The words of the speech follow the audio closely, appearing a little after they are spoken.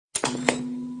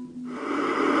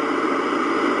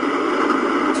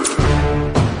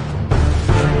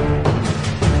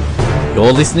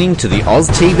You're listening to the Oz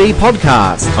TV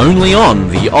podcast, only on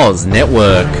the Oz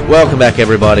Network. Welcome back,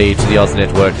 everybody, to the Oz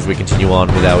Network as we continue on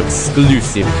with our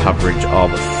exclusive coverage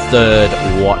of Third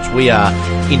Watch. We are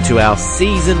into our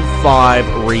Season 5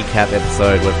 recap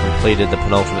episode. We've completed the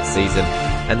penultimate season,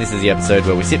 and this is the episode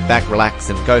where we sit back, relax,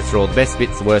 and go through all the best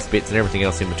bits, the worst bits, and everything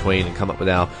else in between, and come up with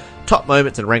our top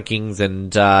moments and rankings,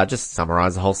 and just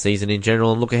summarise the whole season in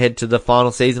general, and look ahead to the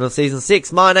final season of Season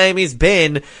 6. My name is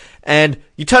Ben, and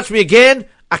you touch me again,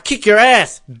 I kick your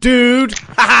ass, dude.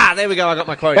 Haha, there we go, I got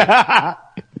my quote.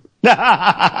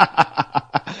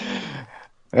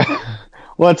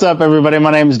 What's up, everybody? My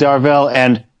name is Dorvell,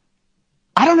 and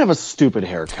I don't have a stupid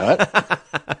haircut.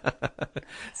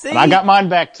 See? And I got mine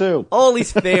back, too. All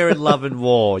is fair in love and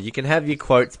war. You can have your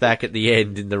quotes back at the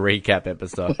end in the recap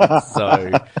episode.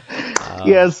 So,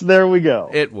 yes, there we go.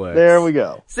 It works. There we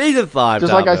go. Season 5,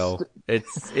 Just Darvell. like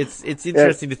It's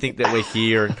interesting to think that we're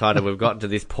here and kind of we've gotten to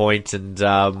this point, and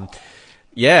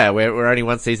yeah, we're only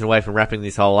one season away from wrapping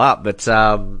this whole up. But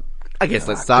I guess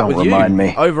let's start with you.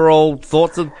 Me. Overall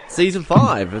thoughts of Season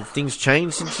 5. Have things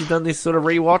changed since you've done this sort of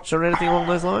rewatch or anything along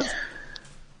those lines?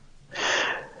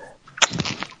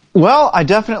 Well, I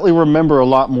definitely remember a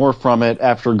lot more from it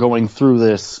after going through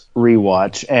this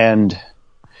rewatch, and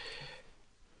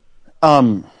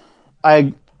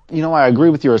I agree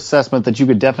with your assessment that you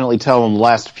could definitely tell in the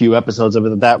last few episodes of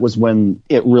it that was when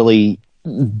it really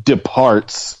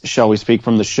departs, shall we speak,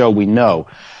 from the show we know.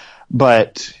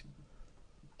 But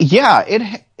yeah,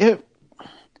 it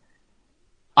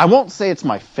I won't say it's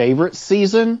my favorite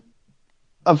season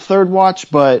of Third Watch,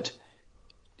 but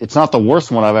it's not the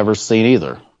worst one I've ever seen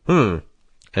either. And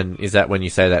is that when you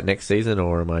say that next season,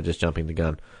 or am I just jumping the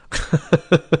gun?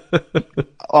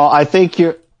 I think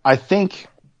you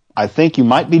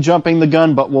might be jumping the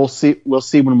gun, but we'll see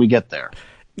when we get there.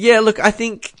 Yeah, look, I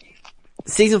think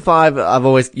Season 5, I've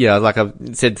always, like I've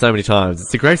said so many times,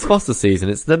 it's the Grace Foster season,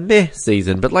 it's the meh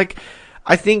season, but like,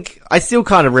 I think I still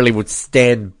kind of really would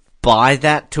stand by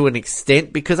that to an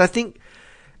extent, because I think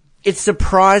it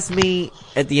surprised me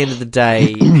at the end of the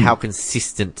day how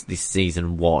consistent this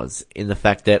season was, in the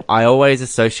fact that I always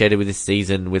associated with this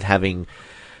season with having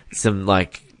some,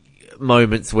 like,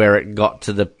 moments where it got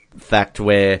to the fact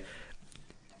where,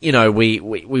 we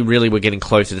really were getting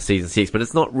closer to Season 6, but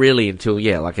it's not really until,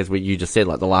 like as you just said,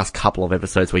 like the last couple of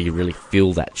episodes where you really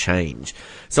feel that change.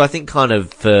 So I think kind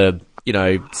of for,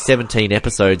 17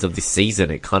 episodes of this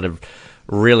season, it kind of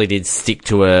really did stick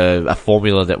to a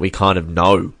formula that we kind of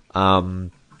know.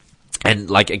 And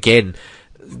like, again,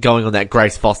 going on that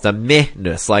Grace Foster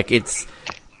mehness, like it's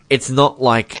not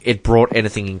like it brought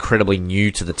anything incredibly new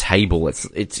to the table. It's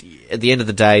at the end of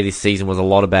the day, this season was a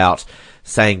lot about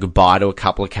saying goodbye to a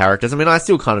couple of characters. I mean, I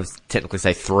still kind of technically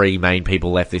say 3 main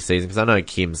people left this season, because I know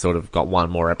Kim sort of got one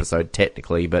more episode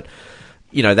technically, but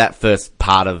that first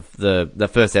part of the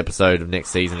first episode of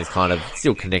next season is kind of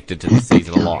still connected to this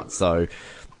season a lot. So,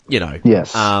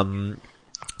 Yes. So,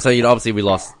 obviously we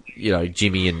lost,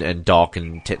 Jimmy and Doc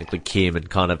and technically Kim, and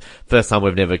kind of first time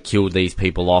we've never killed these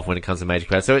people off when it comes to major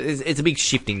crowds. So it's a big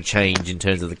shifting change in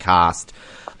terms of the cast.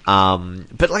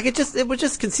 But like it was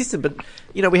just consistent. But,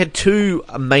 we had 2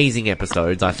 amazing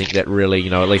episodes, I think, that really,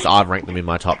 at least I've ranked them in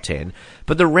my top 10.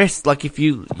 But the rest, like if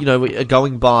you, are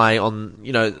going by on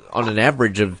an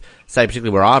average of, say,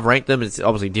 particularly where I've ranked them, it's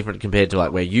obviously different compared to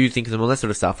like where you think of them, all that sort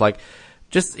of stuff. Like,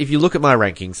 just, if you look at my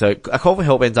ranking, so A Call for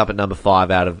Help ends up at number 5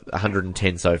 out of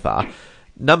 110 so far.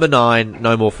 Number 9,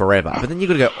 No More Forever. But then you've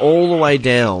got to go all the way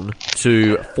down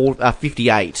to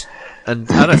 58.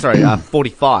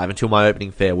 45 until My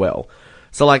Opening Farewell.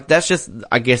 So, like, that's just,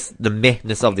 I guess, the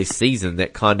mehness of this season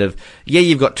that kind of,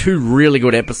 you've got 2 really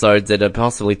good episodes that are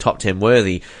possibly top 10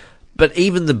 worthy, but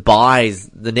even the buys,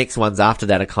 the next ones after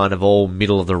that are kind of all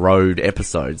middle-of-the-road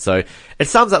episodes. So, it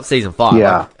sums up Season 5.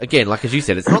 Yeah. Like, again, like as you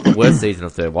said, it's not the worst season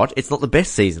of Third Watch. It's not the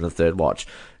best season of Third Watch.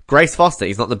 Grace Foster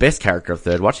is not the best character of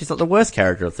Third Watch. She's not the worst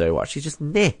character of Third Watch. She's just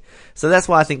meh. So that's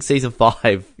why I think Season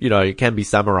 5, can be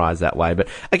summarized that way. But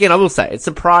again, I will say, it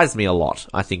surprised me a lot,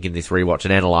 I think, in this rewatch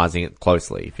and analyzing it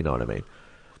closely, if you know what I mean.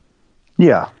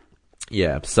 Yeah.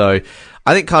 Yeah, so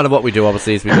I think kind of what we do,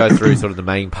 obviously, is we go through sort of the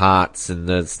main parts and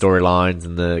the storylines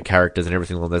and the characters and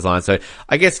everything along those lines. So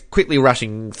I guess quickly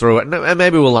rushing through it, and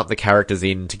maybe we'll lump the characters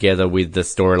in together with the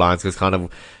storylines, because kind of,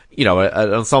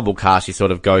 an ensemble cast, you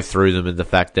sort of go through them, and the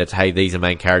fact that, hey, these are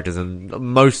main characters, and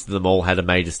most of them all had a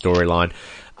major storyline.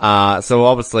 So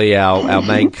obviously our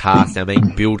main cast, our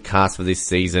main build cast for this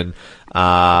season,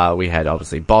 we had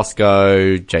obviously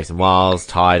Bosco, Jason Wiles,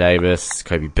 Ty Davis,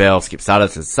 Kobe Bell, Skip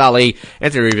Suddas as Sully,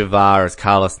 Anthony Rivar as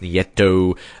Carlos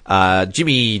Nieto,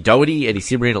 Jimmy Doherty, Eddie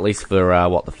Cibrian, at least for,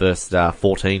 the first,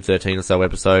 13 or so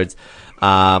episodes.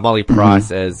 Molly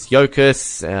Price as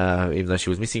Yokas, even though she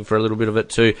was missing for a little bit of it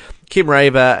too. Kim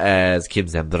Raver as Kim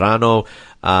Zambrano.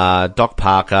 Doc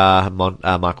Parker,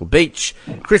 Michael Beach.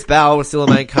 Chris Bauer was still a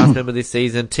main cast member this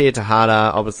season. Tia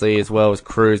Tahada, obviously, as well as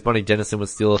Cruz. Bonnie Dennison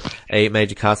was still a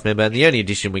major cast member. And the only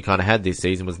addition we kind of had this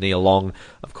season was Nia Long,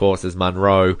 of course, as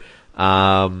Monroe.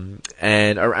 And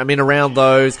I mean, around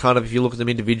those, kind of, if you look at them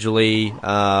individually,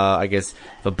 I guess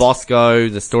for Bosco,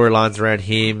 the storylines around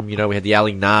him, we had the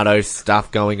Alignado stuff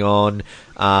going on.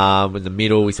 In the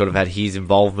middle, we sort of had his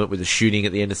involvement with the shooting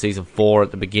at the end of season 4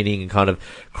 at the beginning, and kind of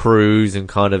Cruz and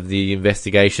kind of the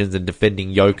investigations and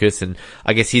defending Yokas, and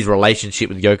I guess his relationship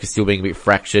with Yokas still being a bit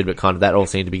fractured, but kind of that all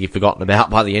seemed to be forgotten about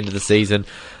by the end of the season.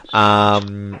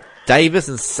 Davis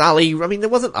and Sully, I mean, there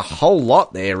wasn't a whole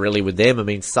lot there really with them. I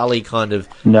mean, Sully kind of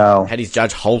had his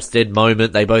Judge Holstead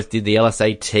moment. They both did the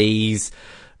LSATs.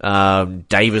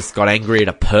 Davis got angry at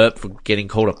a perp for getting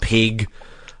called a pig.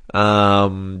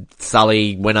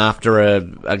 Sully went after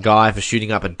a guy for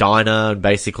shooting up a diner and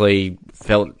basically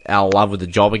felt out of love with the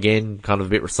job again, kind of a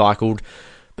bit recycled.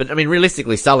 But, I mean,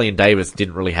 realistically, Sully and Davis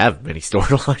didn't really have many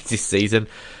storylines this season.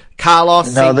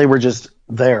 Carlos... No, they were just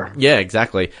there. Yeah,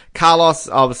 exactly. Carlos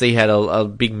obviously had a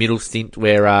big middle stint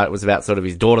where it was about sort of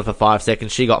his daughter for 5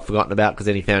 seconds. She got forgotten about because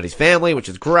then he found his family, which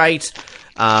is great.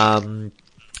 And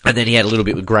then he had a little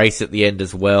bit with Grace at the end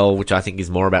as well, which I think is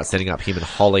more about setting up him and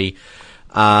Holly.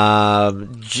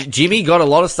 Jimmy got a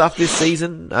lot of stuff this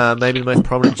season, maybe the most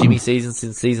prominent Jimmy season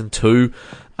since season 2,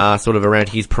 sort of around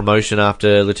his promotion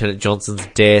after Lieutenant Johnson's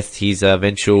death, his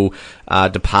eventual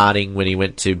departing when he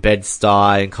went to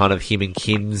Bed-Stuy, and kind of him and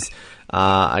Kim's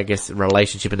I guess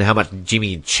relationship, and how much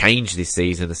Jimmy changed this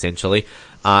season essentially.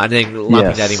 And then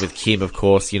lumping that in with Kim, of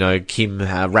course, Kim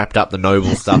wrapped up the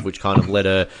Noble stuff, which kind of led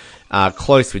her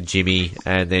close with Jimmy,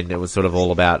 and then it was sort of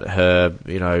all about her,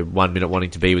 1 minute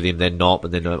wanting to be with him, then not,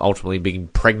 but then ultimately being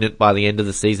pregnant by the end of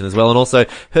the season as well, and also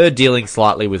her dealing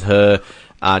slightly with her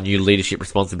new leadership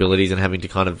responsibilities and having to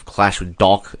kind of clash with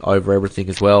Doc over everything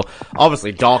as well.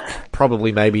 Obviously, Doc,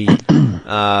 probably maybe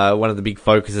one of the big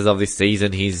focuses of this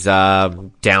season. His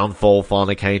downfall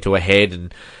finally came to a head,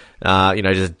 and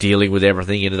just dealing with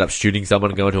everything. He ended up shooting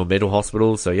someone and going to a mental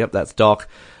hospital, so yep, that's Doc.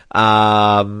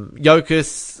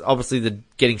 Yokas, obviously the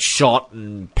getting shot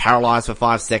and paralyzed for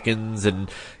 5 seconds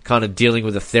and kind of dealing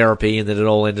with the therapy, and then it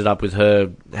all ended up with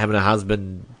her having a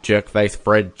husband, jerkface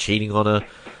Fred, cheating on her.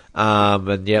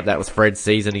 And yeah, that was Fred's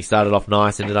season. He started off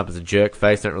nice, ended up as a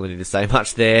jerkface. Don't really need to say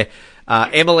much there.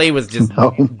 Emily was just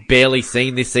barely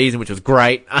seen this season, which was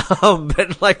great.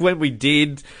 But like when we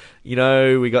did,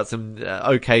 we got some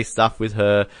okay stuff with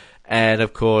her. And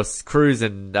of course, Cruz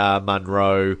and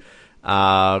Monroe.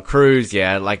 Cruz,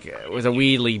 it was a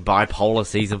weirdly bipolar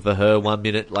season for her. 1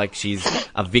 minute, like, she's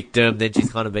a victim, then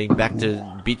she's kind of being back to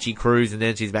bitchy Cruz, and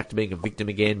then she's back to being a victim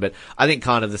again. But I think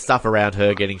kind of the stuff around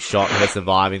her getting shot, her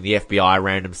surviving, the FBI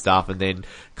random stuff, and then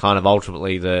kind of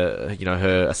ultimately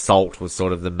her assault was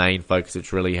sort of the main focus,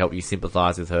 which really helped you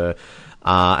sympathize with her.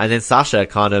 And then Sasha,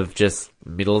 kind of just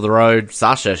middle of the road.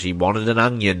 Sasha, she wanted an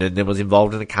onion and then was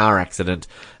involved in a car accident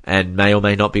and may or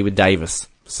may not be with Davis.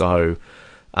 So,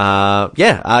 what out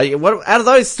of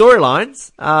those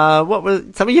storylines, what were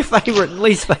some of your favorite and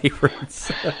least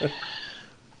favorites?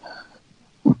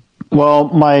 Well,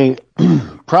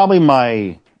 probably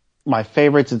my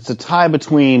favorites, it's a tie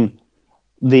between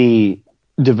the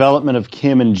development of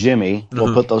Kim and Jimmy.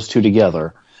 We'll put those two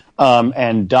together.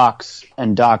 And Doc's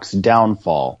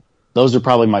downfall. Those are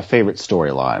probably my favorite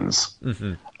storylines.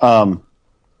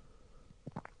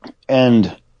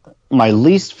 And my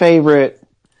least favorite,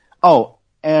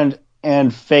 and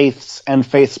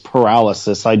Faith's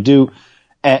paralysis. I do,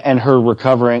 and her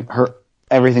recovering, her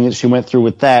everything that she went through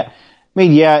with that. I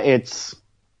mean, yeah, it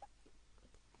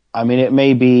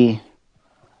may be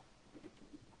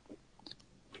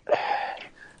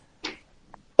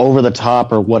over the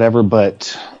top or whatever,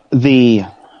 but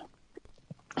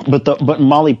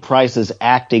Molly Price's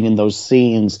acting in those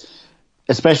scenes,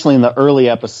 especially in the early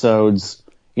episodes,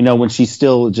 when she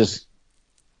still just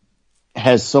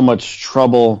has so much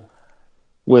trouble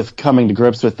with coming to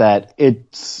grips with that,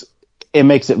 it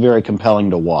makes it very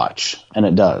compelling to watch, and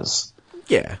it does.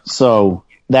 Yeah. So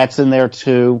that's in there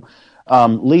too.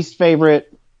 Least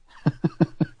favorite,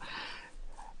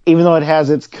 even though it has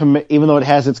its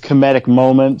comedic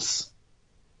moments,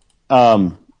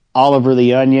 Oliver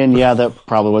the Onion, yeah, that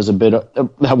probably was a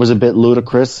bit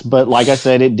ludicrous, but like I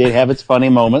said, it did have its funny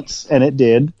moments, and it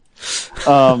did.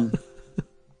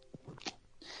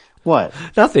 What?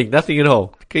 Nothing at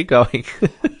all. Keep going.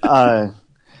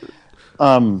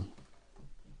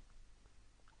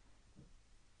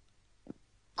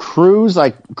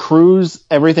 Cruz,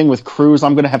 everything with Cruz,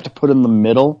 I'm going to have to put in the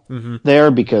middle there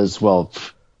because, well,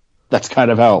 that's kind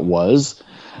of how it was.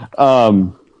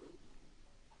 And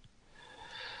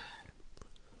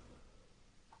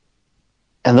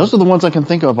those are the ones I can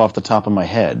think of off the top of my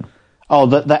head. Oh,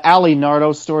 the Ali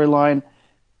Nardo storyline,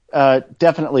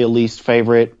 definitely a least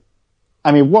favorite.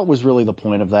 I mean, what was really the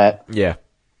point of that? Yeah.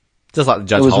 Just like the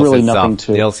Judge was really nothing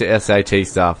stuff, the SAT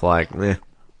stuff, like, you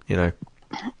know.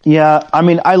 Yeah, I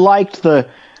mean, the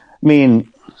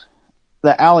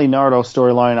Ali Nardo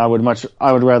storyline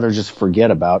I would rather just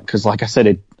forget about because, like I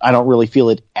said, I don't really feel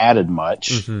it added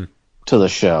much to the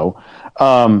show.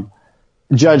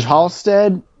 Judge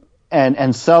Halstead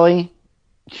and Sully,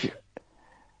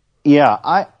 yeah,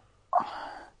 I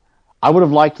would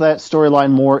have liked that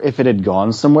storyline more if it had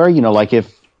gone somewhere. You know, like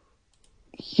if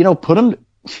put them,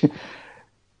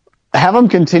 have them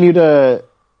continue to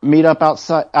meet up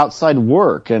outside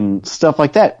work and stuff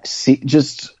like that.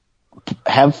 Just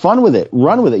have fun with it,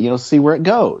 run with it, see where it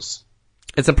goes.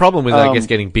 It's a problem with, I guess,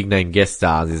 getting big name guest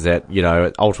stars is that,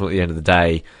 ultimately at the end of the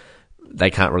day,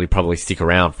 they can't really probably stick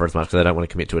around for as much because they don't want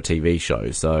to commit to a TV show.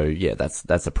 So yeah,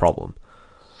 that's a problem.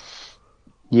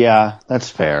 Yeah, that's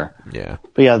fair. Yeah.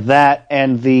 But yeah, that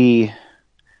and the,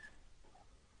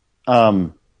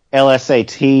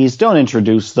 LSATs, don't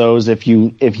introduce those if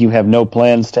you have no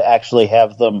plans to actually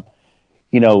have them,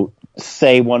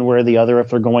 say one way or the other if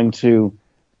they're going to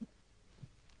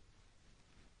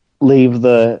leave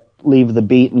the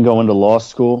beat and go into law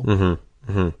school.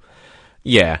 Mm-hmm. Mm-hmm.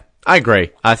 Yeah, I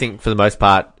agree. I think for the most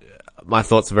part, my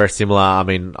thoughts are very similar. I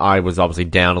mean, I was obviously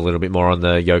down a little bit more on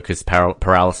the Yokas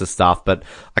paralysis stuff, but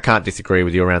I can't disagree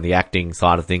with you around the acting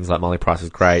side of things. Like Molly Price was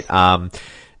great.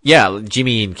 Yeah,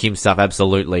 Jimmy and Kim stuff,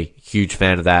 absolutely. Huge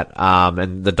fan of that.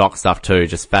 And the Doc stuff too,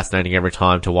 just fascinating every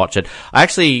time to watch it. I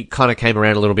actually kind of came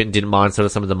around a little bit and didn't mind sort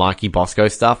of some of the Mikey Bosco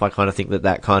stuff. I kind of think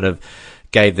that kind of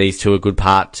gave these two a good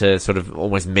part to sort of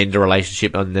almost mend a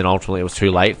relationship, and then ultimately it was too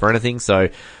late for anything. So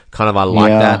kind of I like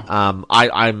that.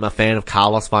 I'm a fan of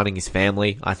Carlos finding his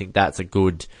family. I think that's a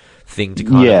good thing to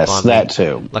kind of find, that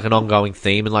too, like an ongoing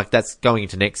theme, and like that's going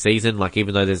into next season. Like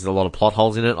even though there's a lot of plot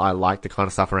holes in it, I like the kind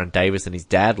of stuff around Davis and his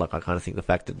dad. Like I kind of think the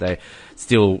fact that they're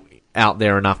still out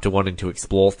there enough to wanting to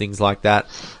explore things like that.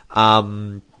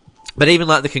 But even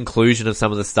like the conclusion of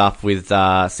some of the stuff with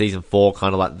season 4,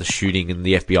 kind of like the shooting and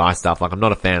the FBI stuff, like I'm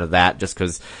not a fan of that just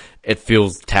because it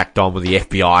feels tacked on with the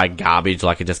FBI garbage,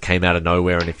 like it just came out of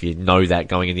nowhere, and if you know that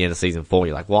going in the end of season 4,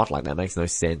 you're like, what? Like that makes no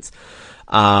sense.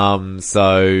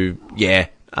 So yeah,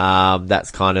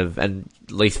 that's kind of, and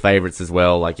least favorites as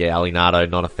well, like yeah, Ali Nardo,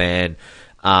 not a fan.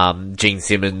 Gene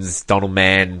Simmons, Donald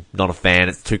Mann, not a fan.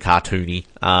 It's too cartoony.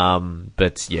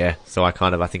 But yeah, so I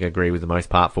think I agree with the most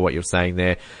part for what you're saying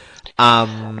there. I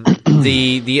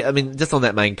mean, just on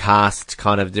that main cast,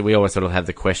 kind of, we always sort of have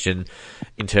the question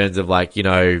in terms of like,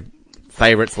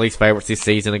 favorites, least favorites this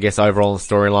season, I guess, overall in the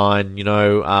storyline,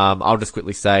 I'll just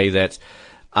quickly say that,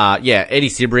 Eddie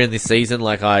Cibrian this season,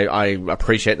 like I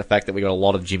appreciate the fact that we got a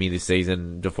lot of Jimmy this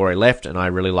season before he left, and I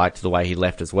really liked the way he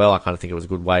left as well. I kind of think it was a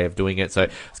good way of doing it. So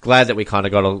it's glad that we kind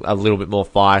of got a little bit more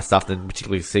fire stuff than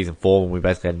particularly season 4 when we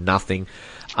basically had nothing.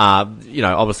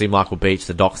 Obviously Michael Beach,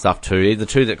 the Doc stuff too. The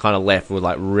two that kind of left were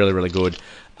like really, really good.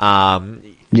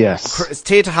 Yes.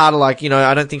 Tia Tejada, like,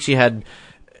 I don't think she had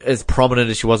as prominent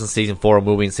as she was in season 4 and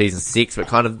will be in season 6, but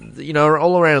kind of,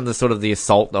 all around the sort of the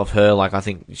assault of her, like I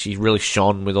think she really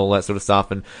shone with all that sort of stuff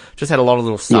and just had a lot of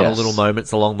little subtle little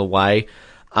moments along the way.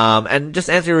 And just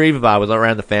Anthony Rivabar with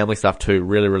around the family stuff too,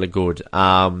 really, really good.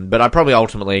 But I probably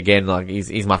ultimately, again, like,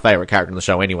 he's my favourite character in the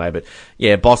show anyway, but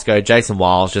yeah, Bosco, Jason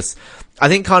Wiles, just, I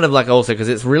think kind of like also, because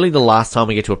it's really the last time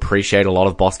we get to appreciate a lot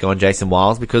of Bosco and Jason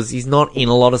Wiles, because he's not in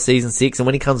a lot of season 6, and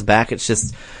when he comes back, it's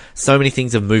just, so many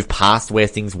things have moved past where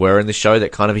things were in the show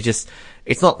that kind of,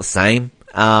 it's not the same.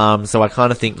 So I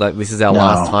kind of think like this is our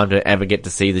last time to ever get to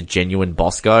see the genuine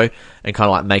Bosco, and kind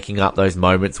of like making up those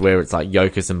moments where it's like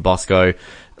Yokas and Bosco,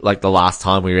 like the last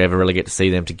time we ever really get to see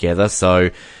them together.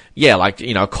 So yeah, like,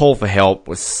 Call for Help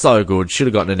was so good. Should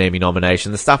have gotten an Emmy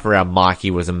nomination. The stuff around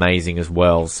Mikey was amazing as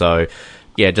well. So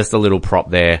yeah, just a little prop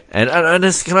there. And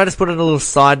can I just put in a little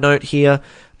side note here?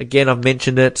 Again, I've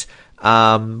mentioned it.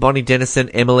 Bonnie Dennison,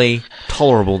 Emily,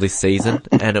 tolerable this season,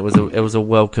 and it was a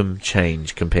welcome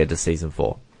change compared to season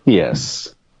 4.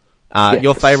 Yes.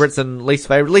 Your favourites and least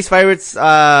favourites. Least favourites,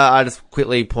 I just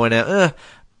quickly point out,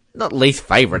 not least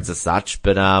favourites as such,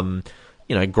 but,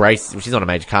 Grace, she's not a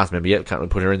major cast member yet, can't really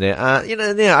put her in there. I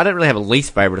don't really have a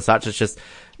least favourite as such, it's just,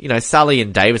 Sully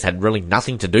and Davis had really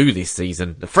nothing to do this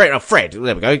season. Fred,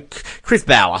 there we go. Chris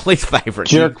Bauer, least favourite.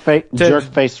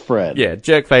 Jerk-faced Fred. Yeah,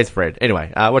 jerk-faced Fred.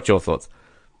 Anyway, what's your thoughts?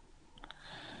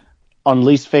 on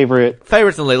least favorite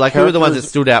favorites and least, like who are the ones that characters-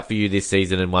 stood out for you this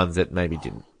season and ones that maybe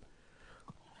didn't?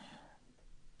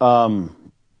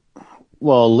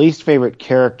 Well, least favorite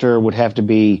character would have to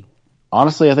be.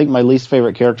 Honestly, I think my least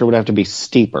favorite character would have to be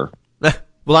Steeper.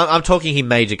 Well, I'm talking here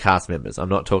major cast members. I'm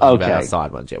not talking about our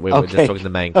side ones yet. We're just talking the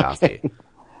main cast here.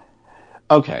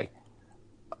 Okay.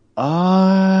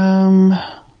 Then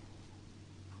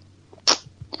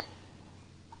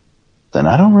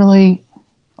I don't really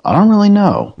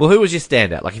know. Well, who was your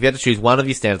standout? Like, if you had to choose one of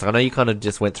your standouts, I know you kind of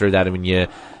just went through that in your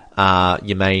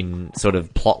main sort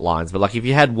of plot lines, but like if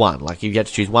you had one, like if you had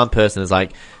to choose one person as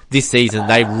like this season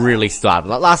they really started.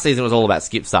 Like last season was all about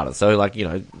Skip started, so like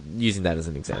using that as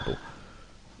an example.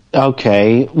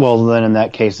 Okay, well then in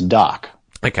that case, Doc.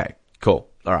 Okay, cool.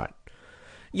 All right.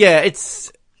 Yeah,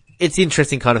 it's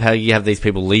interesting kind of how you have these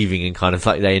people leaving and kind of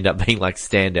like they end up being like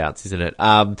standouts, isn't it?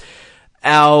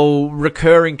 Our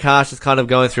recurring cast is kind of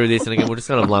going through this, and again, we're just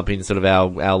kind of lumping sort of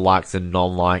our likes and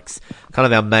non-likes, kind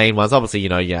of our main ones. Obviously,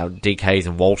 DKs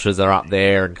and Walshers are up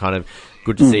there, and kind of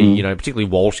good to see, particularly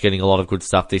Walsh getting a lot of good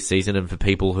stuff this season, and for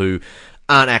people who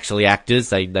aren't actually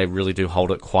actors, they really do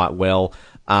hold it quite well.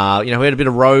 We had a bit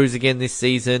of Rose again this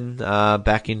season,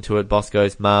 back into it,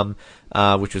 Bosco's mum,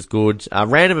 which was good.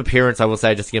 Random appearance, I will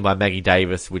say, just again by Maggie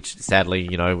Davis, which sadly,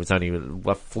 was only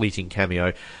a fleeting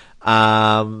cameo.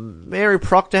 Mary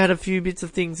Proctor had a few bits of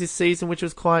things this season, which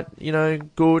was quite,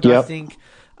 good, yep. I think.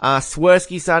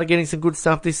 Swirsky started getting some good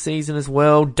stuff this season as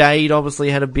well. Dade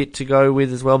obviously had a bit to go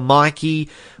with as well. Mikey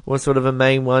was sort of a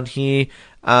main one here.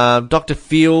 Dr.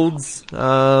 Fields, we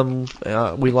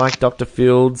like Dr.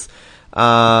 Fields.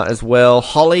 As well.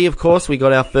 Holly, of course, we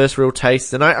got our first real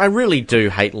taste, and I really do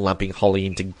hate lumping Holly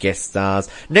into guest stars.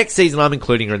 Next season, I'm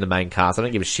including her in the main cast. I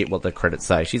don't give a shit what the credits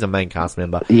say. She's a main cast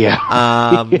member.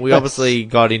 Yeah. Yes. We obviously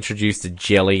got introduced to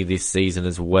Jelly this season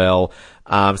as well.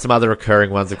 Some other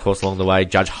recurring ones, of course, along the way.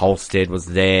 Judge Holstead was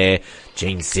there.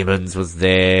 Gene Simmons was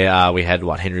there. We had,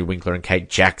 Henry Winkler and Kate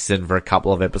Jackson for a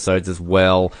couple of episodes as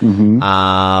well.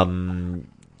 Mm-hmm.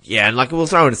 Yeah, and we'll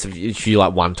throw in a few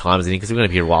one-timers in because we're going to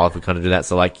be here a while if we kind of do that.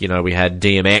 So we had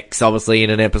DMX obviously in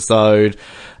an episode.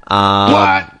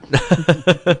 What?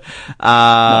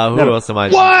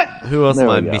 Who else am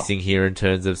I missing here in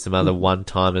terms of some other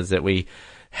one-timers that we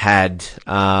had?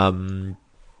 Gosh,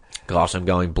 I'm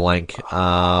going blank. Steeper,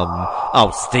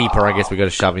 I guess we got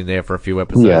to shove in there for a few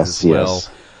episodes as well.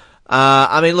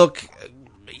 Yes. Look,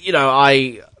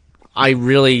 I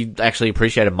really actually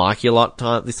appreciated Mikey a lot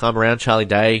this time around. Charlie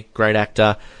Day, great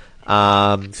actor.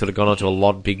 Sort of gone on to a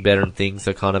lot big, better and things,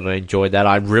 so kind of enjoyed that.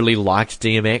 I really liked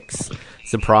DMX,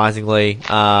 surprisingly.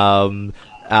 And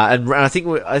I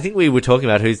think we were talking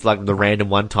about who's the random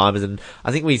one-timers, and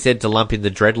I think we said to lump in the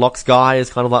Dreadlocks guy as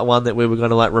kind of one that we were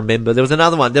going to remember. There was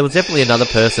another one. There was definitely another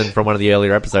person from one of the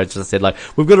earlier episodes that said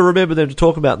we've got to remember them to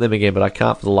talk about them again, but I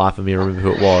can't for the life of me remember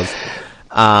who it was.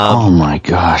 Oh my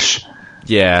gosh.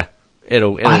 Yeah. I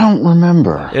don't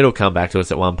remember. It'll come back to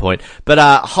us at one point. But,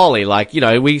 Holly,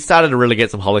 we started to really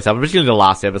get some Holly stuff, particularly the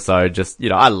last episode. Just,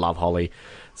 I love Holly.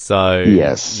 So,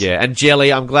 yes. Yeah. And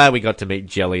Jelly, I'm glad we got to meet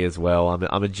Jelly as well.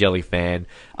 I'm a Jelly fan.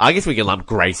 I guess we can lump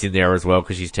Grace in there as well,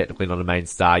 because she's technically not a main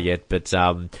star yet. But, she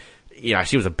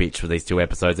was a bitch for these 2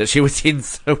 episodes that she was in,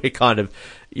 so we're kind of,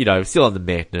 still on the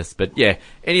madness. But yeah,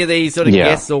 any of these sort of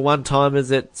guests or one-timers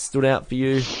that stood out for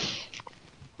you?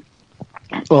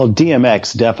 Well,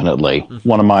 DMX definitely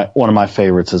one of my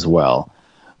favorites as well.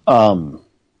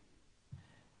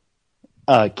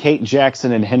 Kate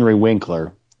Jackson and Henry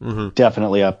Winkler,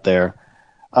 definitely up there.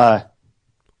 And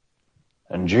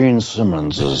Gene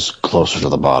Simmons is closer to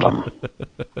the bottom.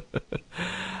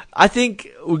 I think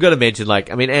we've got to mention,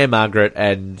 Anne Margaret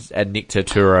and Nick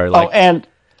Turturro.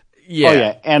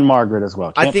 And Margaret as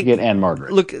well. Can't forget Anne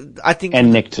Margaret. Look, I think...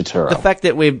 And Nick Turturro. The fact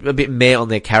that we're a bit meh on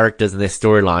their characters and their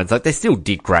storylines, they still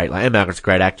did great. Anne Margaret's a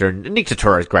great actor, and Nick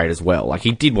Turturro's great as well.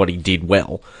 He did what he did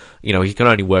well. He can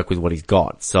only work with what he's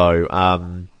got. So,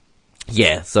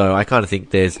 so I kind of think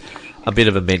there's a bit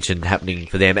of a mention happening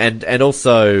for them. And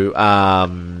also,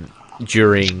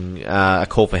 during A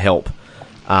Call for Help,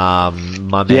 my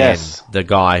man, the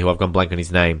guy who I've gone blank on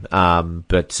his name,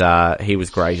 but he was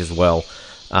great as well.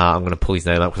 I'm going to pull his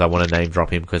name up because I want to name drop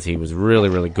him because he was really,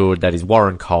 really good. That is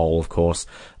Warren Cole, of course.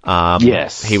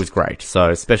 Yes. He was great.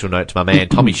 So special note to my man,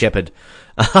 Tommy Shepherd,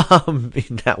 in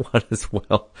that one as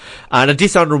well. And a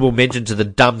dishonourable mention to the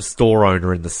dumb store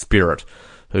owner in The Spirit,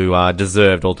 who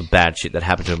deserved all the bad shit that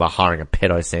happened to him by hiring a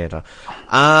pedo Santa.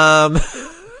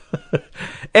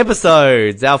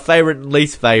 Episodes, our favourite and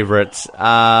least favourite.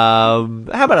 How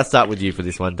about I start with you for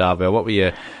this one, Darvell? What were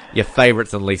your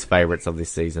favourites and least favourites of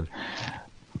this season?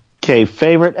 Okay,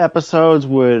 favorite episodes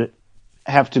would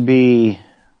have to be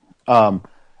No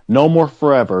More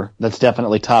Forever. That's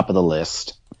definitely top of the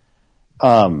list.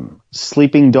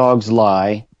 Sleeping Dogs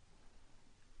Lie.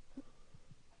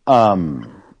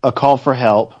 A Call for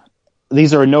Help.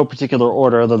 These are in no particular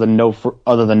order other than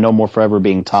No More Forever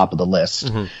being top of the list.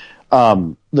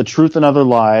 Mm-hmm. The Truth and Other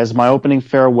Lies, My Opening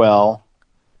Farewell,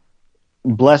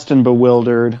 Blessed and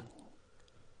Bewildered,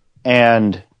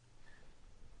 and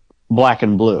Black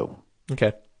and Blue.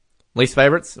 Okay. Least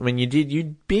favorites? I mean,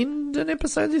 you binned an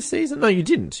episode this season? No, you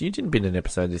didn't. You didn't bin an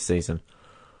episode this season.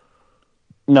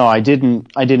 No, I didn't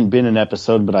bin an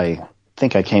episode, but I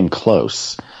think I came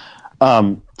close.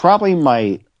 Probably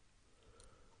my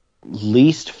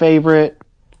least favorite,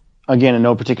 again, in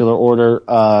no particular order,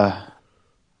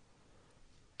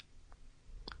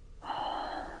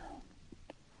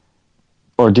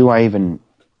 or do I even,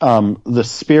 The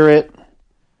Spirit,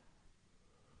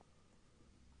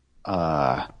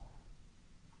 well,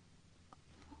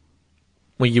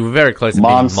 you were very close to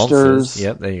Monsters. binning Monsters.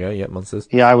 Yep, there you go. Yep, Monsters.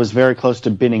 Yeah, I was very close to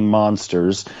binning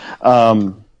Monsters.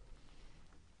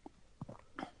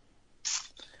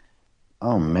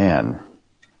 Oh, man.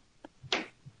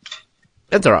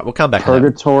 That's all right. We'll come back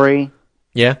Purgatory. To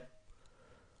that. Yeah?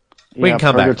 We can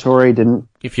come Purgatory didn't...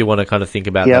 if you want to kind of think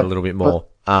about that a little bit more.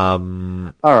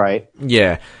 All right.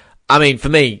 Yeah. I mean, for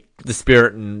me, The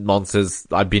Spirit and Monsters,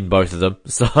 I bin both of them.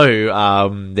 So,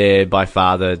 they're by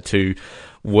far the two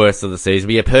worst of the season.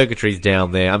 But yeah, Purgatory's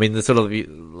down there. I mean,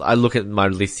 I look at my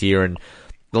list here and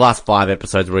the last 5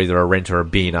 episodes were either a rent or a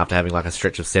bin after having like a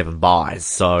stretch of 7 buys.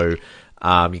 So,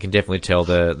 you can definitely tell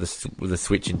the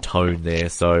switch in tone there.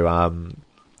 So,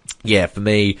 yeah, for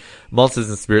me, Monsters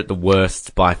and Spirit the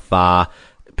worst by far.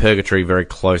 Purgatory very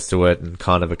close to it and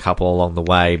kind of a couple along the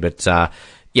way. But,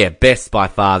 yeah, best by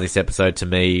far this episode to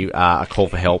me, A Call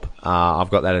for Help. I've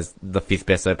got that as the 5th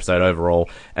best episode overall.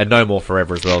 And No More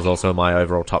Forever as well is also in my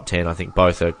overall top 10. I think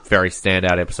both are very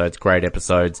standout episodes, great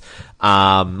episodes.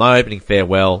 My Opening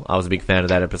Farewell, I was a big fan of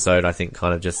that episode. I think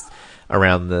kind of just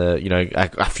around the,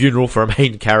 a funeral for a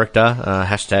main character,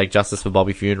 hashtag justice for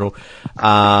Bobby funeral.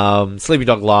 Sleepy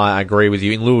Dog Lie, I agree with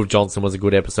you. In Lieu of Johnson was a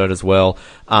good episode as well.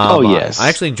 Yes. I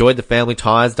actually enjoyed the Family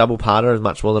Ties double-parter as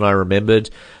much more than I remembered.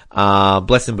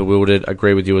 Blessed and Bewildered,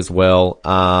 agree with you as well.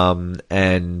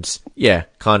 And yeah,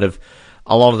 kind of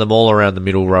a lot of them all around the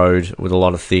middle road with a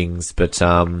lot of things, but,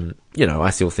 I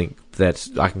still think that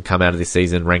I can come out of this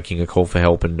season ranking A Call for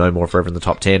Help and No More Forever in the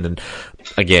top 10. And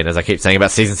again, as I keep saying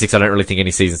about season 6, I don't really think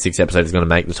any season 6 episode is going to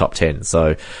make the top 10.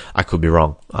 So I could be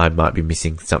wrong. I might be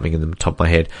missing something in the top of my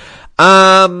head.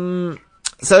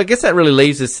 So I guess that really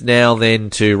leaves us now then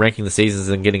to ranking the seasons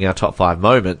and getting our top 5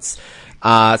 moments.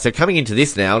 So coming into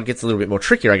this now, it gets a little bit more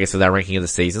trickier, I guess, with our ranking of the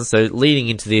season. So leading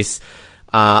into this,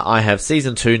 I have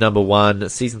season 2 number 1,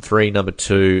 season 3 number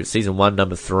 2, season 1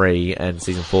 number 3, and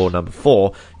season 4 number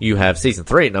 4. You have season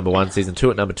 3 at number 1, season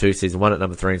 2 at number 2, season 1 at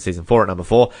number 3, and season 4 at number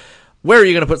 4. Where are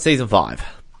you going to put season 5?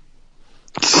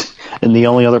 In the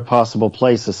only other possible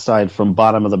place aside from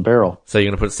bottom of the barrel. So you're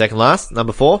going to put it second last,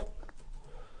 number 4?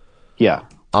 Yeah.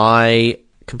 I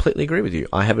completely agree with you.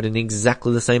 I have it in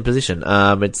exactly the same position.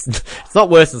 It's not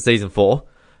worse than season 4.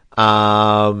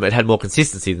 It had more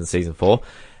consistency than season 4.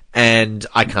 And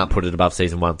I can't put it above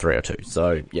season 1, 3, or 2.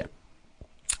 So, yeah.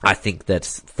 I think that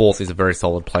 4th is a very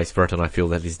solid place for it, and I feel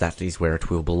that is where it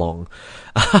will belong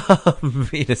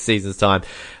in a season's time.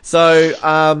 So,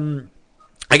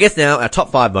 I guess now our top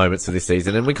 5 moments for this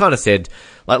season, and we kind of said,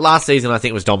 like last season I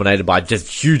think was dominated by just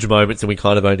huge moments, and we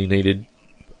kind of only needed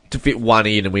to fit 1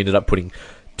 in, and we ended up putting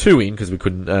 2 in because we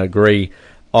couldn't agree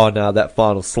on that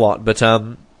final slot. But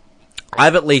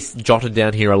I've at least jotted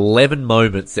down here 11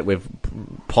 moments that we've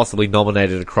possibly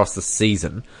nominated across the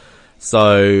season.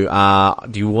 So,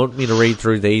 do you want me to read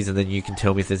through these and then you can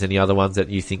tell me if there's any other ones that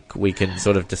you think we can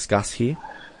sort of discuss here?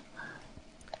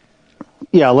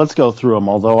 Yeah, let's go through them.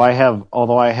 Although I have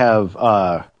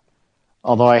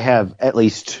at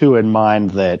least 2 in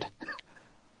mind that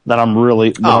I'm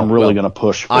really going to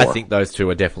push for. I think those 2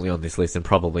 are definitely on this list and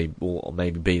probably will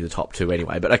maybe be the top 2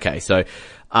 anyway. But okay, so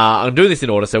I'm doing this in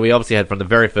order. So we obviously had from the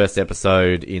very first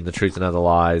episode in The Truth and Other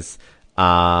Lies,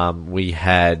 we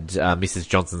had Mrs.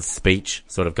 Johnson's speech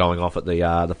sort of going off at the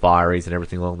fireys and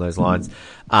everything along those lines.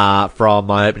 From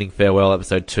My Opening Farewell,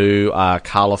 episode 2,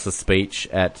 Carlos's speech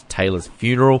at Taylor's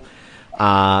funeral.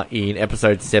 In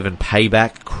episode 7,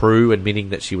 Payback, Cruz admitting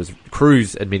that she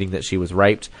was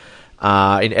raped.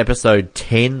 In episode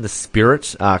 10, The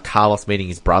Spirit, Carlos meeting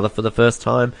his brother for the first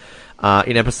time.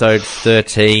 In episode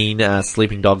 13,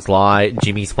 Sleeping Dogs Lie,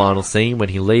 Jimmy's final scene when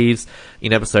he leaves.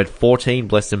 In episode 14,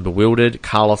 Blessed and Bewildered,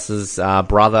 Carlos's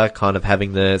brother kind of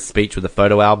having the speech with the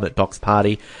photo album at Doc's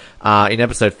party. In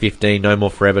episode 15, No More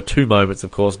Forever, 2 moments,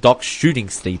 of course. Doc shooting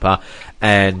Steeper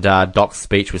and Doc's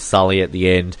speech with Sully at the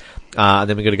end. And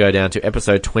then we're going to go down to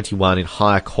episode 21 in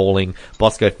Higher Calling,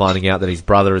 Bosco finding out that his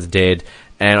brother is dead.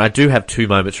 And I do have 2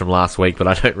 moments from last week, but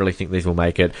I don't really think these will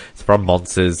make it. It's from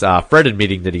Monsters. Fred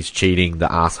admitting that he's cheating,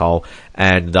 the asshole,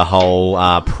 and the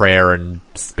whole prayer and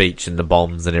speech and the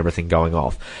bombs and everything going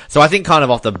off. So I think kind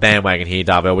of off the bandwagon here,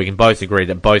 Darvell, we can both agree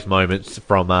that both moments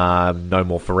from No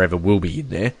More Forever will be in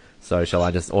there. So shall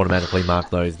I just automatically mark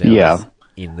those down as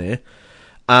in there?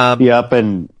 Yep,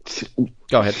 and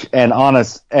go ahead.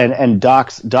 And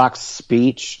Doc's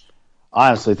speech, I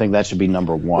honestly think that should be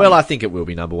number 1. Well, I think it will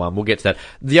be number 1. We'll get to that.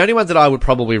 The only ones that I would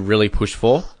probably really push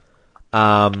for,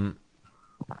 maybe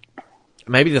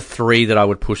the 3 that I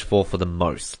would push for the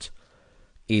most,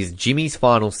 is Jimmy's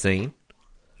final scene,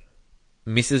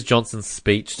 Mrs. Johnson's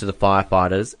speech to the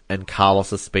firefighters, and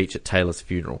Carlos's speech at Taylor's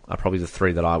funeral are probably the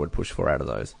 3 that I would push for out of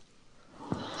those.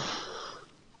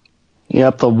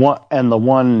 Yep, the one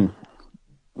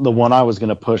I was going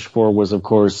to push for was, of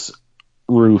course,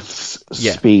 Ruth's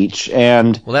speech,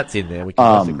 and well, that's in there. We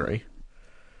can both agree.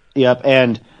 Yep,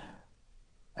 and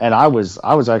I was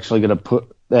actually going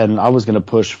to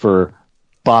push for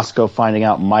Bosco finding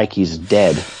out Mikey's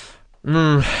dead.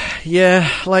 Yeah,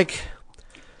 like,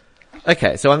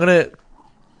 okay, so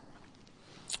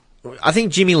I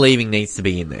think Jimmy leaving needs to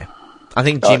be in there. I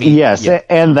think Jimmy, yes, yeah.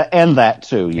 and that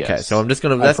too. Yes. Okay, so I'm just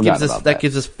going to that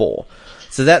gives us 4.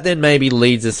 So that then maybe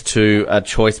leads us to a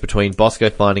choice between Bosco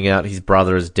finding out his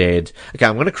brother is dead. Okay,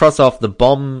 I'm going to cross off the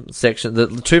bomb section. The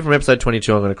 2 from episode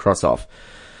 22 I'm going to cross off.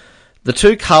 The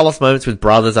 2 Carlos moments with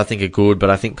brothers I think are good, but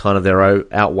I think kind of they're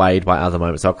outweighed by other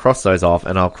moments. So I'll cross those off,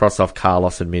 and I'll cross off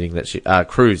Carlos admitting that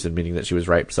Cruz admitting that she was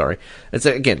raped, sorry. It's,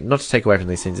 again, not to take away from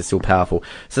these scenes, they're still powerful.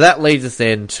 So that leads us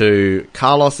then to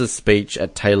Carlos's speech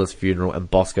at Taylor's funeral and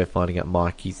Bosco finding out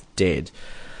Mikey's dead.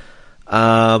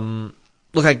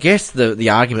 Look, I guess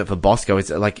the argument for Bosco is,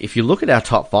 like, if you look at our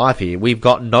top 5 here, we've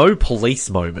got no police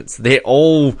moments. They're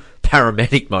all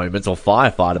paramedic moments or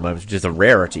firefighter moments, which is a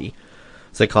rarity.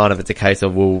 So kind of it's a case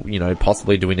of, well, you know,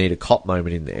 possibly do we need a cop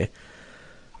moment in there?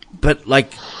 But,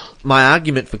 like, my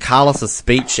argument for Carlos's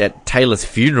speech at Taylor's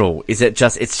funeral is it's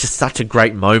just such a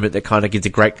great moment that kind of gives a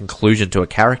great conclusion to a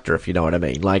character, if you know what I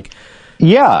mean. Like,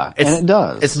 yeah, and it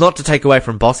does. It's not to take away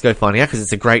from Bosco finding out, because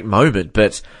it's a great moment,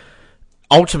 but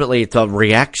ultimately it's a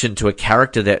reaction to a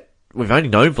character that we've only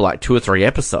known for like 2 or 3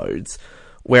 episodes,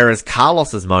 whereas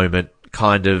Carlos's moment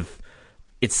kind of,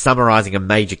 it's summarizing a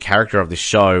major character of the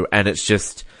show, and it's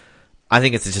just, I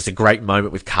think it's just a great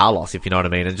moment with Carlos, if you know what I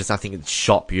mean, and just I think it's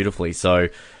shot beautifully. So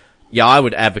yeah, I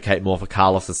would advocate more for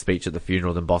Carlos's speech at the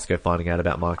funeral than Bosco finding out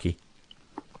about Mikey.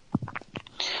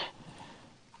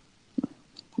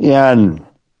 Yeah, and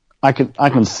I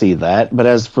can see that, but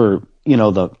as for, you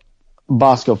know, the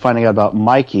Bosco finding out about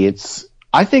Mikey,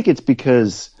 I think it's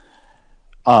because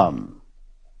a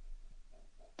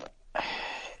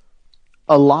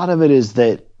lot of it is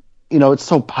that, you know, it's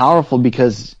so powerful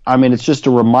because, I mean, it's just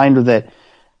a reminder that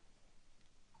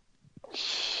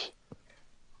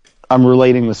I'm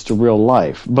relating this to real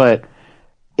life, but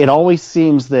it always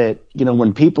seems that, you know,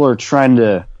 when people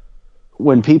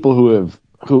who have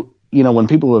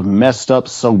messed up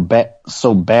so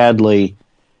badly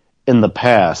in the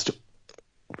past,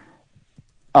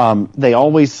 they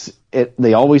always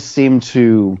seem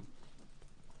to,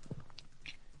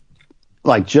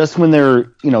 like, just when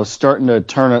they're, you know, starting to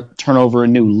turn over a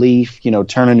new leaf, you know,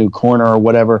 turn a new corner or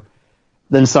whatever,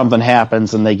 then something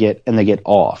happens and they get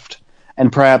offed.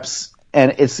 And perhaps,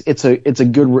 and it's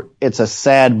a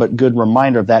sad but good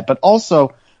reminder of that. But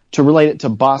also to relate it to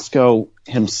Bosco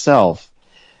himself,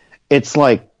 it's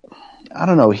like, I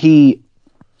don't know,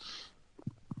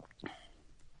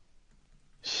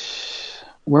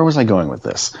 where was I going with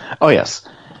this? Oh, yes.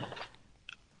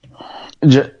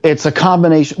 It's a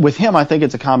combination with him. I think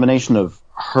it's a combination of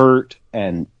hurt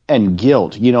and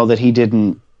guilt, you know, that he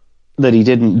didn't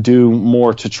do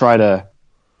more to try to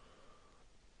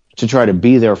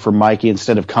be there for Mikey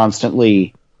instead of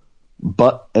constantly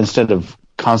busting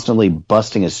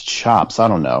his chops. I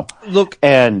don't know. Look,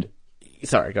 and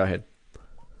sorry, go ahead.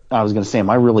 I was going to say, am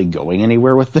I really going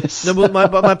anywhere with this? No, but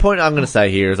my point I'm going to say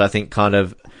here is I think kind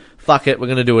of fuck it, we're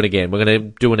going to do it again. We're going to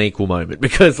do an equal moment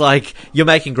because, like, you're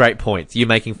making great points. You're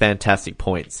making fantastic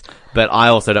points. But I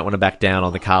also don't want to back down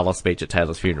on the Carlos speech at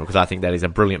Taylor's funeral because I think that is a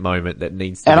brilliant moment that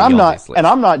needs to be on this list. And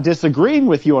I'm not disagreeing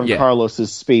with you on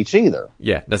Carlos's speech either.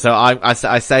 Yeah. So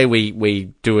I say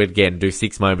we do it again, do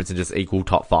 6 moments and just equal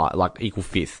top 5, like equal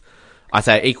 5th. I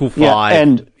say equal 5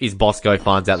 and is Bosco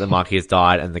finds out that Mikey has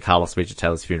died and the Carlos speech at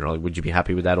Taylor's funeral. Would you be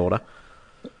happy with that order?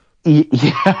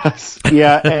 Yes.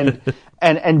 Yeah.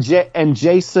 And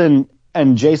Jason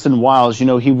Wiles, you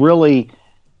know, he really,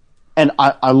 and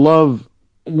I love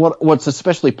what's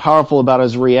especially powerful about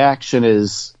his reaction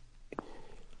is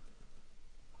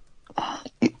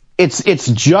it's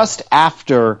just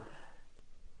after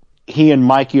he and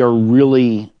Mikey are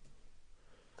really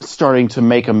starting to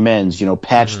make amends, you know,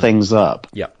 patch things up.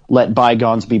 Yep. Let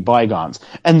bygones be bygones.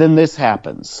 And then this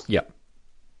happens. Yep.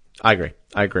 I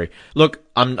agree. Look,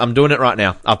 I'm doing it right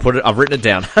now. I've written it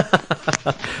down.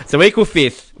 So equal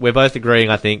 5th, we're both agreeing,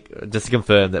 I think, just to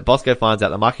confirm that Bosco finds out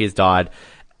that Mikey has died,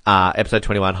 episode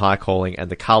 21, High Calling,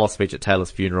 and the Carlos speech at Taylor's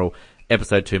funeral,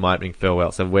 episode 2, My Opening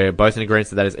Farewell. So we're both in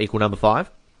agreement that is equal number 5?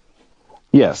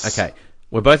 Yes. Okay.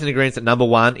 We're both in agreement that number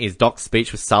 1 is Doc's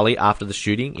speech with Sully after the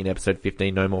shooting in episode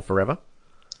 15, No More Forever.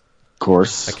 Of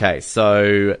course. Okay,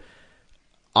 so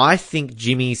I think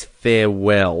Jimmy's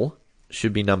farewell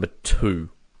should be number 2.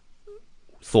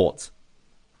 Thoughts?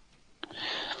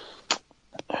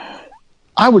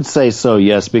 I would say so,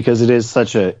 yes, because it is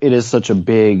such a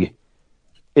big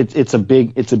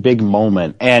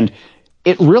moment, and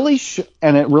it really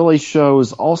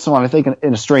shows also, and I think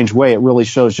in a strange way, it really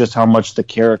shows just how much the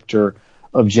character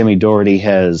of Jimmy Doherty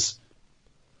has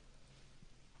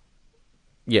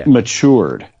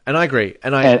matured. And I agree,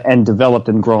 and developed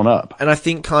and grown up. And I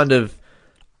think kind of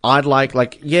I'd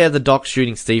the Doc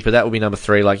shooting Steeper, that would be number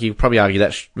 3. Like, you probably argue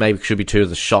that maybe should be 2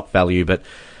 as a shock value, but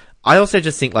I also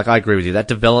just think, like, I agree with you, that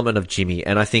development of Jimmy,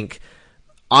 and I think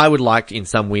I would like, in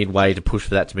some weird way, to push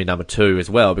for that to be number 2 as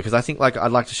well, because I think, like,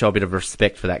 I'd like to show a bit of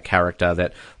respect for that character,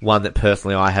 that one that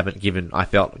personally I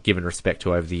felt given respect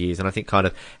to over the years, and I think kind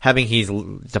of having his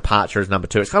departure as number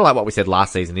 2, it's kind of like what we said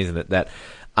last season, isn't it, that,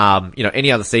 you know,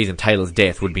 any other season, Taylor's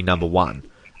death would be number 1,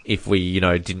 if we, you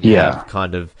know, didn't have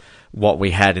kind of what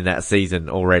we had in that season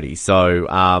already. So,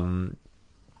 I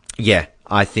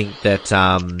think that,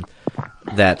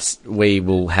 that we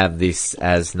will have this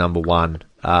as number 1,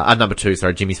 number 2,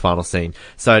 sorry, Jimmy's final scene.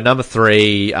 So number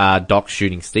 3, Doc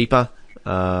shooting Steeper,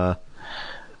 as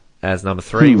number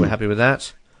 3. We're happy with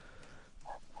that?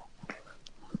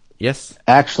 Yes?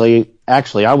 Actually,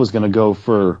 I was going to go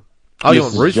for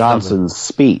Mrs. Johnson's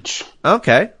speech.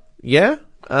 Okay. Yeah?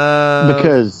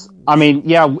 Because, I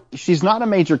mean, she's not a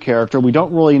major character. We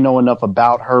don't really know enough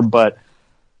about her, but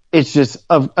it's just,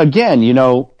 again, you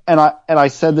know, and I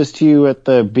said this to you at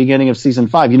the beginning of season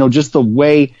 5, you know, just the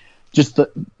way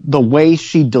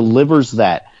she delivers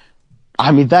that.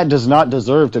 I mean, that does not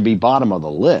deserve to be bottom of the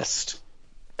list.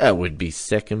 That would be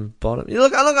second bottom.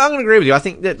 Look, I'm going to agree with you. I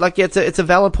think that, like, it's a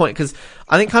valid point, because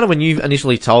I think kind of when you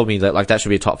initially told me that, like, that should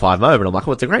be a top 5 moment, I'm like,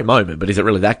 well, it's a great moment, but is it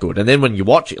really that good? And then when you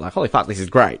watch it, like, holy fuck, this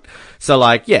is great. So,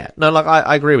 like,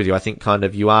 I agree with you. I think kind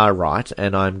of you are right,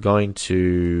 and I'm going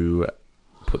to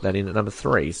put that in at number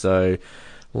 3. So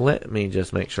let me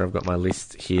just make sure I've got my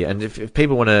list here. And if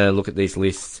people want to look at these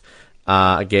lists,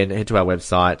 again, head to our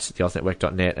website,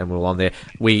 theolsenetwork.net, and we're on there.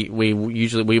 We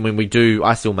usually, when we do,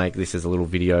 I still make this as a little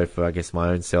video for, I guess, my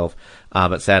own self.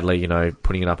 But sadly, you know,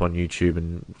 putting it up on YouTube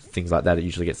and things like that, it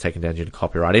usually gets taken down due to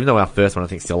copyright. Even though our first one, I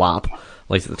think, is still up, at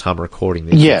least at the time of recording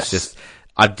this. Yes. It's just,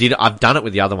 I've done it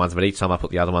with the other ones, but each time I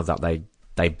put the other ones up, they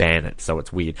ban it, so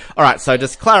it's weird. Alright, so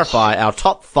just clarify our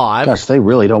top 5. Gosh, they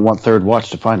really don't want Third Watch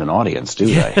to find an audience, do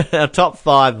they? Our top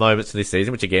 5 moments for this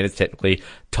season, which again is technically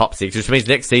top 6, which means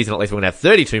next season at least we're going to have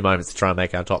 32 moments to try and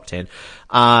make our top 10.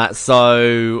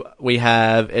 So we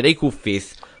have at equal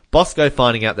 5th, Bosco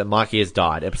finding out that Mikey has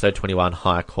died, episode 21,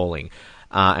 Higher Calling.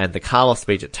 And the Carlos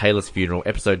speech at Taylor's funeral,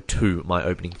 episode 2, My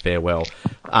Opening Farewell.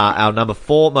 Our number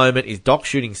 4 moment is Doc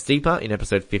shooting Steeper in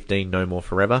episode 15, No More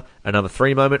Forever. Our number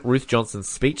 3 moment, Ruth Johnson's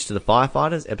speech to the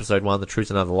firefighters, episode 1, The Truth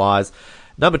and Other Lies.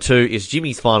 Number 2 is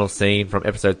Jimmy's final scene from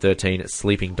episode 13,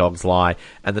 Sleeping Dogs Lie.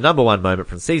 And the number 1 moment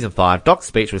from season 5, Doc's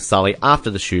speech with Sully after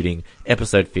the shooting,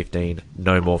 episode 15,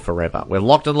 No More Forever. We're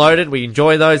locked and loaded. We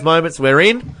enjoy those moments. We're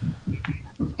in.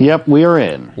 Yep, we are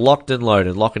in. Locked and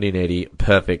loaded. Lock it in, Eddie.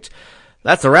 Perfect.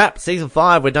 That's a wrap. Season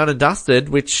 5, we're done and dusted,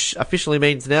 which officially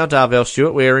means now, Darvell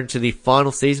Stewart, we're into the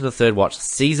final season of Third Watch.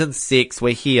 Season 6,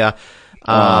 we're here.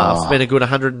 I've spent a good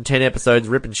 110 episodes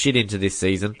ripping shit into this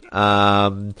season.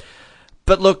 But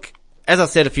look, as I've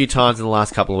said a few times in the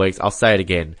last couple of weeks, I'll say it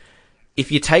again.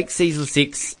 If you take season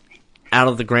 6 out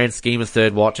of the grand scheme of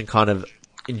Third Watch and kind of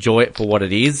enjoy it for what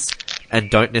it is and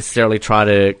don't necessarily try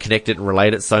to connect it and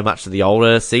relate it so much to the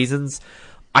older seasons,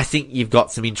 I think you've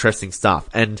got some interesting stuff.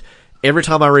 And every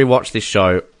time I rewatch this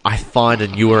show, I find a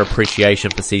newer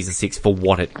appreciation for season 6 for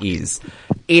what it is.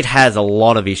 It has a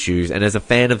lot of issues, and as a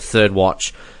fan of Third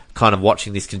Watch, kind of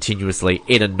watching this continuously,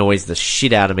 it annoys the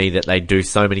shit out of me that they do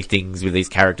so many things with these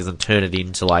characters and turn it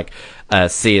into like a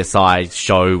CSI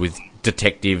show with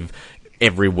detective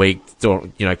every week,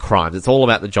 crimes. It's all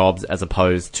about the jobs as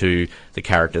opposed to the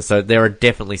characters. So there are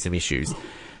definitely some issues.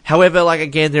 However, like,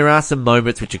 again, there are some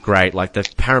moments which are great, like the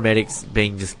paramedics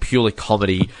being just purely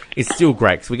comedy is still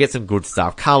great, because we get some good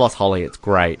stuff. Carlos Holly, it's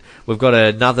great. We've got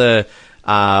another,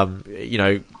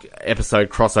 crossover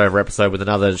episode with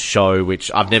another show, which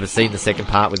I've never seen the second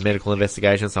part with medical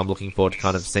investigation, so I'm looking forward to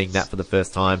kind of seeing that for the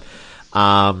first time.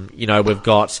 We've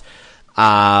got,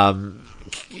 some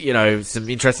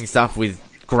interesting stuff with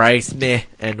Grace,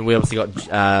 and we obviously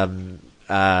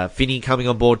got, Finney coming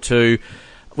on board too.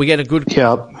 We get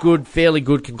a fairly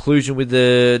good conclusion with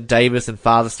the Davis and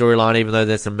father storyline, even though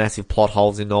there's some massive plot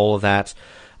holes in all of that.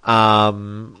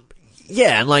 And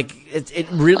like,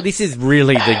 this is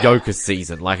really the Yoka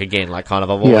season. Like, again, like, kind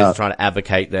of, I've always tried to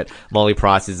advocate that Molly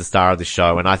Price is the star of the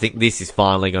show, and I think this is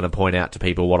finally going to point out to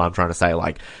people what I'm trying to say.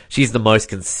 Like, she's the most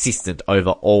consistent over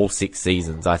all 6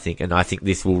 seasons, I think, and I think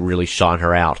this will really shine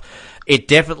her out. It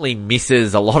definitely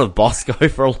misses a lot of Bosco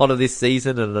for a lot of this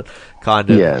season, and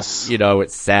kind of,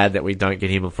 it's sad that we don't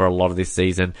get him for a lot of this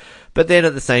season. But then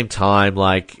at the same time,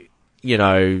 like,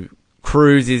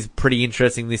 Cruz is pretty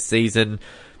interesting this season.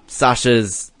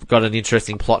 Sasha's got an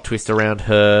interesting plot twist around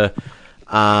her.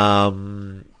 I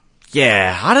don't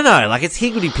know. Like, it's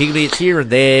higgledy-piggledy. It's here and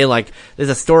there. Like, there's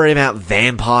a story about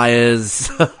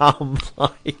vampires. And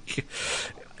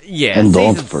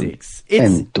season 6.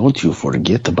 And don't you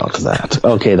forget about that.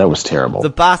 Okay, that was terrible. The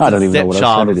bastard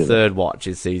stepchild of Third Watch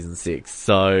is season 6.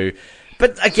 So,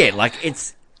 but again, like,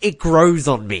 it grows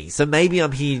on me. So maybe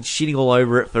I'm here shitting all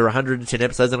over it for 110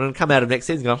 episodes, and I'm going to come out of next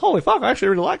season going, holy fuck, I actually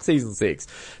really like season 6.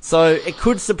 So it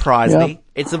could surprise me.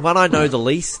 It's the one I know the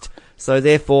least. So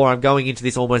therefore, I'm going into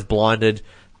this almost blinded,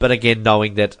 but again,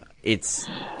 knowing that it's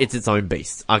its own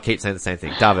beast. I keep saying the same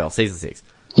thing. Darvell, season 6.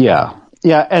 Yeah.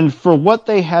 Yeah, and for what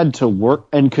they had to work,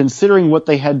 and considering what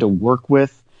they had to work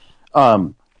with,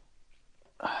 and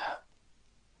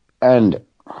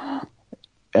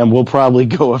we'll probably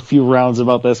go a few rounds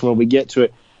about this when we get to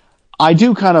it. I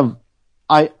do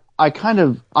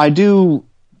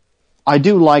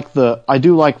like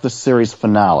the series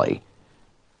finale,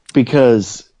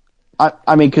 because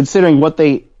I mean, considering what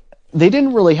they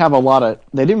didn't really have a lot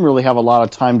of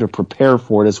time to prepare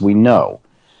for it, as we know.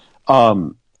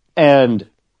 And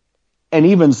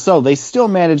even so, they still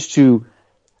managed to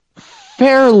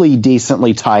fairly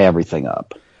decently tie everything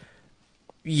up.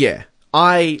 Yeah.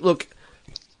 I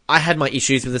had my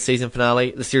issues with the series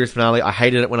finale. I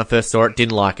hated it when I first saw it,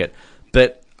 didn't like it.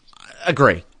 But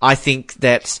agree. I think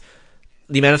that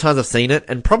the amount of times I've seen it,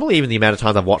 and probably even the amount of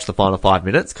times I've watched the final 5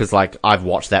 minutes, because like I've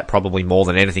watched that probably more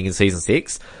than anything in season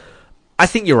 6. I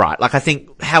think you're right. Like, I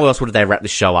think, how else would they wrap this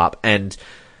show up? And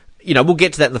we'll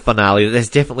get to that in the finale. There's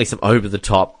definitely some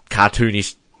over-the-top,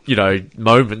 cartoonish,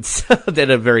 moments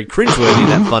that are very cringeworthy in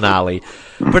that finale.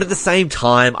 But at the same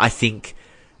time, I think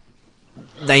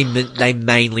they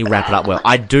mainly wrap it up well.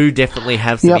 I do definitely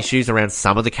have some issues around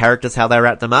some of the characters, how they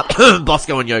wrap them up.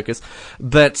 Bosco and Yokas.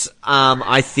 But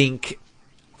I think,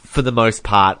 for the most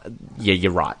part, yeah,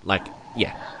 you're right. Like,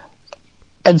 yeah.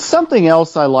 And something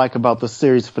else I like about the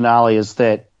series finale is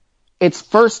that its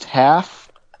first half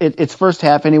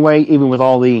anyway, even with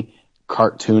all the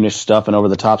cartoonish stuff and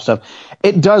over-the-top stuff,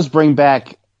 it does bring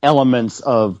back elements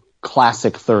of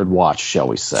classic Third Watch, shall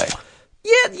we say.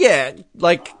 Yeah.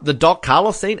 Like, the Doc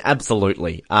Carlos scene,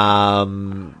 absolutely.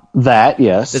 That,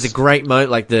 yes. There's a great moment,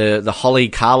 like the Holly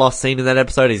Carlos scene in that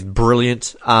episode is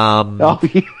brilliant.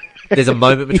 There's a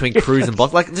moment between Cruz and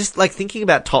Boss. Like, just, like, thinking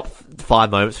about top 5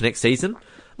 moments for next season.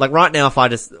 Like, right now, if I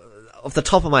just, off the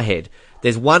top of my head,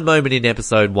 there's one moment in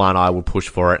episode 1 I would push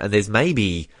for it, and there's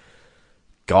maybe,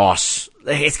 gosh,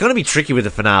 it's going to be tricky with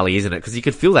the finale, isn't it? Because you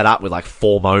could fill that up with like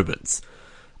 4 moments,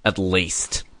 at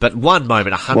least. But one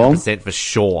moment, 100% for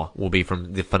sure, will be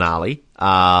from the finale.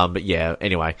 But yeah,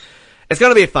 anyway. It's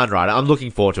going to be a fun ride. I'm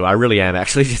looking forward to it. I really am,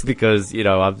 actually, just because, it's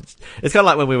kind of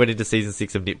like when we went into season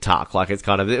 6 of Nip Tuck. Like,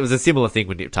 it was a similar thing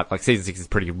with Nip Tuck. Like, season 6 is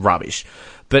pretty rubbish.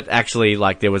 But actually,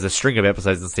 like, there was a string of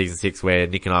episodes in season 6 where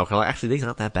Nick and I were kind of like, actually, these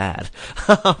aren't that bad.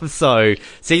 So,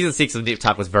 season 6 of Nip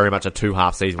Tuck was very much a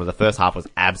 2-half season, where the first half was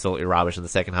absolutely rubbish, and the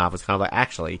second half was kind of like,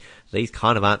 actually, these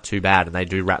kind of aren't too bad, and they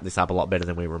do wrap this up a lot better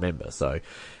than we remember. So,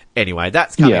 Anyway,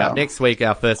 that's coming up next week.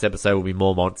 Our first episode will be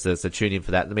more monsters, so tune in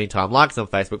for that. In the meantime, like us on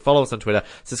Facebook, follow us on Twitter,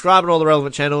 subscribe on all the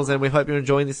relevant channels, and we hope you're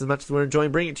enjoying this as much as we're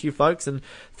enjoying bringing it to you folks, and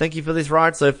thank you for this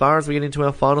ride so far as we get into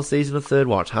our final season of Third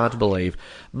Watch. Hard to believe.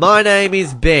 My name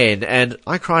is Ben, and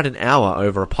I cried an hour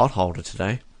over a potholder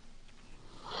today.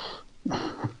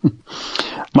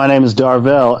 My name is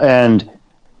Dorvell, and...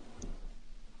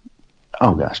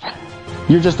 oh gosh.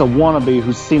 You're just a wannabe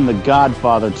who's seen The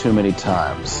Godfather too many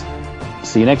times.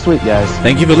 See you next week, guys.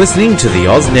 Thank you for listening to the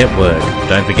Oz Network.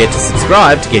 Don't forget to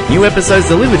subscribe to get new episodes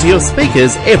delivered to your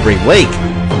speakers every week.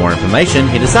 For more information,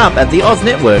 hit us up at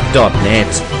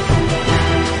theoznetwork.net.